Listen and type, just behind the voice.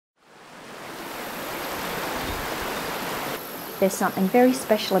There's something very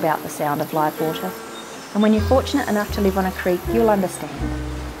special about the sound of live water. And when you're fortunate enough to live on a creek, you'll understand.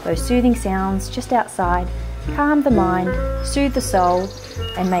 Those soothing sounds just outside calm the mind, soothe the soul,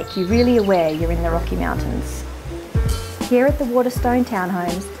 and make you really aware you're in the Rocky Mountains. Here at the Waterstone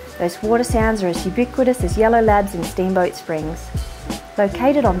Townhomes, those water sounds are as ubiquitous as yellow labs in Steamboat Springs.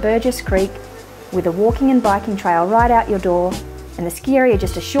 Located on Burgess Creek, with a walking and biking trail right out your door, and the ski area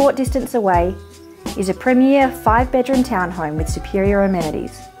just a short distance away, is a premier 5-bedroom townhome with superior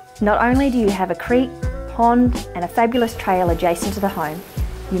amenities. Not only do you have a creek, pond, and a fabulous trail adjacent to the home,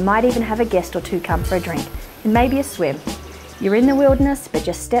 you might even have a guest or two come for a drink, and maybe a swim. You're in the wilderness, but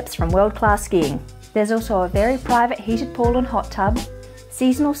just steps from world-class skiing. There's also a very private heated pool and hot tub,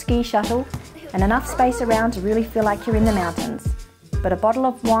 seasonal ski shuttle, and enough space around to really feel like you're in the mountains. But a bottle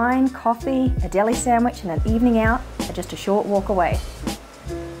of wine, coffee, a deli sandwich, and an evening out are just a short walk away.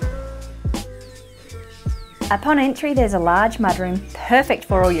 Upon entry, there's a large mudroom, perfect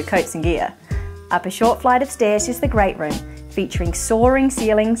for all your coats and gear. Up a short flight of stairs is the great room, featuring soaring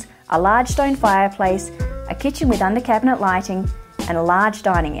ceilings, a large stone fireplace, a kitchen with under-cabinet lighting, and a large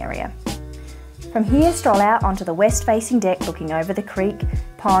dining area. From here, stroll out onto the west-facing deck looking over the creek,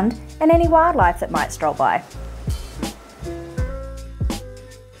 pond, and any wildlife that might stroll by.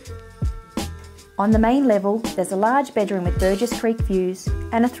 On the main level, there's a large bedroom with Burgess Creek views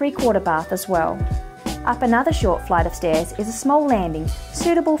and a 3/4 bath as well. Up another short flight of stairs is a small landing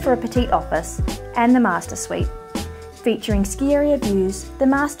suitable for a petite office and the master suite. Featuring ski area views, the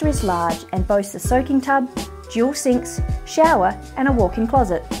master is large and boasts a soaking tub, dual sinks, shower and a walk-in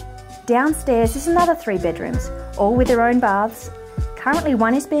closet. Downstairs is another 3 bedrooms, all with their own baths. Currently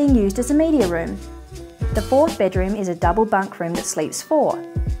one is being used as a media room. The 4th bedroom is a double bunk room that sleeps 4.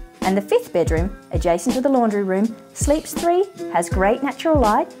 And the 5th bedroom, adjacent to the laundry room, sleeps 3, has great natural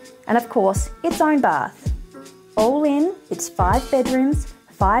light and of course its own bath. All in, it's 5 bedrooms,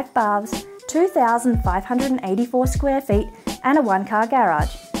 5 baths, 2,584 square feet and a 1-car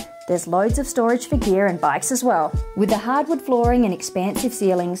garage. There's loads of storage for gear and bikes as well. With the hardwood flooring and expansive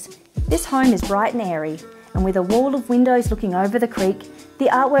ceilings, this home is bright and airy, and with a wall of windows looking over the creek, the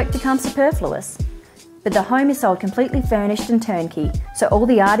artwork becomes superfluous. But the home is sold completely furnished and turnkey, so all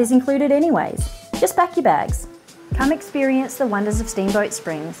the art is included anyways. Just pack your bags. Come experience the wonders of Steamboat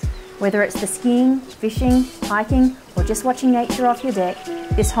Springs. Whether it's the skiing, fishing, hiking, or just watching nature off your deck,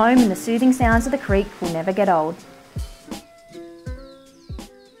 this home and the soothing sounds of the creek will never get old.